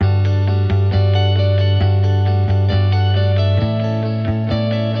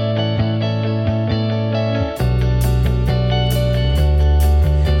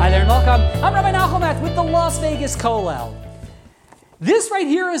Las Vegas Kollel. This right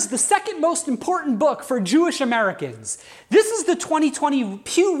here is the second most important book for Jewish Americans. This is the 2020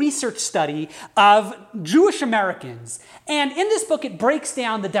 Pew Research study of Jewish Americans. And in this book, it breaks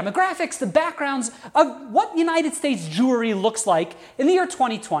down the demographics, the backgrounds of what United States Jewry looks like in the year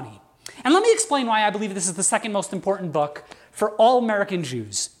 2020. And let me explain why I believe this is the second most important book for all American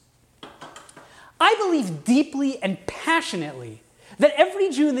Jews. I believe deeply and passionately that every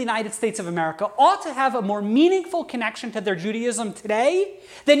Jew in the United States of America ought to have a more meaningful connection to their Judaism today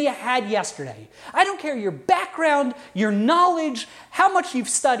than you had yesterday. I don't care your background, your knowledge, how much you've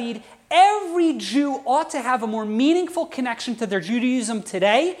studied. Every Jew ought to have a more meaningful connection to their Judaism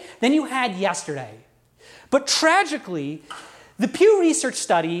today than you had yesterday. But tragically, the Pew Research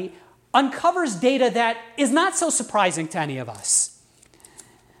study uncovers data that is not so surprising to any of us.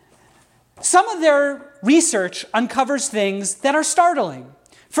 Some of their research uncovers things that are startling.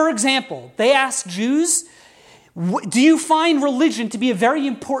 For example, they asked Jews, do you find religion to be a very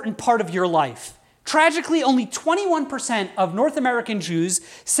important part of your life? Tragically, only 21% of North American Jews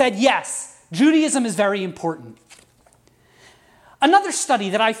said yes, Judaism is very important. Another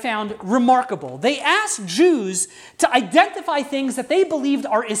study that I found remarkable, they asked Jews to identify things that they believed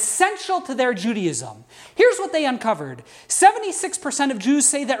are essential to their Judaism. Here's what they uncovered. 76% of Jews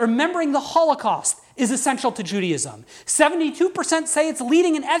say that remembering the Holocaust is essential to Judaism. 72% say it's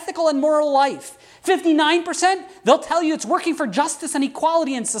leading an ethical and moral life. 59%, they'll tell you it's working for justice and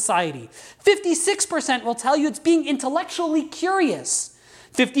equality in society. 56% will tell you it's being intellectually curious.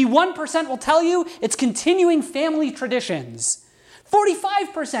 51% will tell you it's continuing family traditions.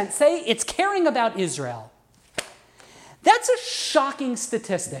 45% say it's caring about Israel. That's a shocking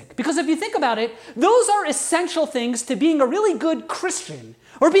statistic, because if you think about it, those are essential things to being a really good Christian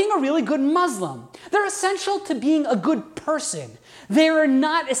or being a really good Muslim. They're essential to being a good person. They are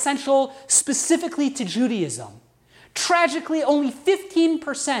not essential specifically to Judaism. Tragically, only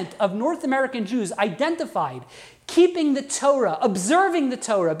 15% of North American Jews identified keeping the Torah, observing the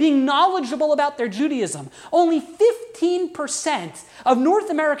Torah, being knowledgeable about their Judaism. Only 15% of North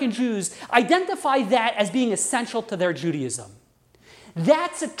American Jews identify that as being essential to their Judaism.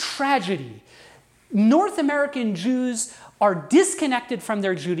 That's a tragedy. North American Jews are disconnected from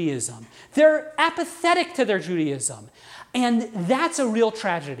their Judaism. They're apathetic to their Judaism. And that's a real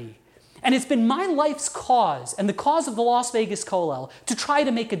tragedy. And it's been my life's cause and the cause of the Las Vegas Kollel to try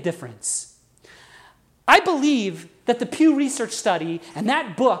to make a difference. I believe that the Pew Research study and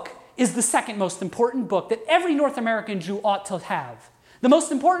that book is the second most important book that every North American Jew ought to have. The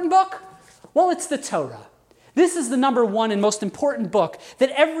most important book? Well, it's the Torah. This is the number one and most important book that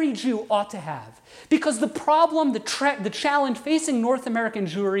every Jew ought to have. Because the problem, the challenge facing North American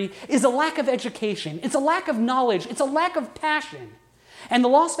Jewry is a lack of education. It's a lack of knowledge. It's a lack of passion. And the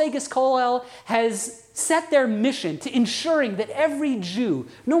Las Vegas Kollel has set their mission to ensuring that every Jew,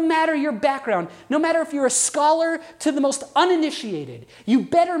 no matter your background, no matter if you're a scholar to the most uninitiated, you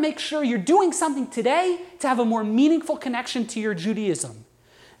better make sure you're doing something today to have a more meaningful connection to your Judaism.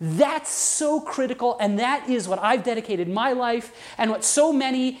 That's so critical, and that is what I've dedicated my life and what so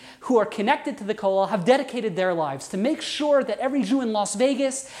many who are connected to the Kollel have dedicated their lives, to make sure that every Jew in Las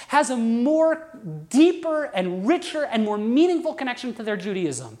Vegas has a more deeper and richer and more meaningful connection to their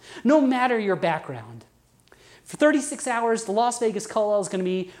Judaism, no matter your background. For 36 hours, the Las Vegas Kollel is going to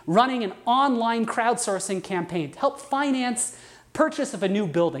be running an online crowdsourcing campaign to help finance purchase of a new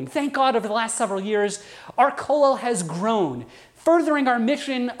building. Thank God, over the last several years, our Kollel has grown, furthering our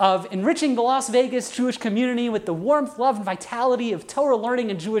mission of enriching the Las Vegas Jewish community with the warmth, love, and vitality of Torah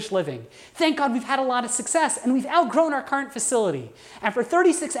learning and Jewish living. Thank God we've had a lot of success, and we've outgrown our current facility. And for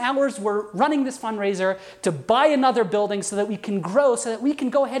 36 hours, we're running this fundraiser to buy another building so that we can grow, so that we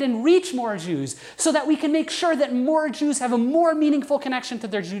can go ahead and reach more Jews, so that we can make sure that more Jews have a more meaningful connection to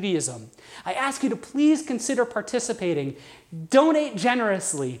their Judaism. I ask you to please consider participating. Donate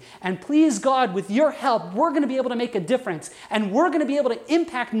generously, and please God, with your help, we're going to be able to make a difference, and we're going to be able to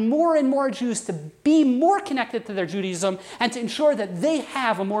impact more and more Jews to be more connected to their Judaism and to ensure that they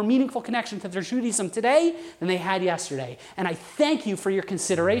have a more meaningful connection to their Judaism today than they had yesterday. And I thank you for your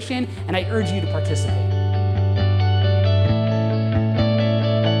consideration, and I urge you to participate.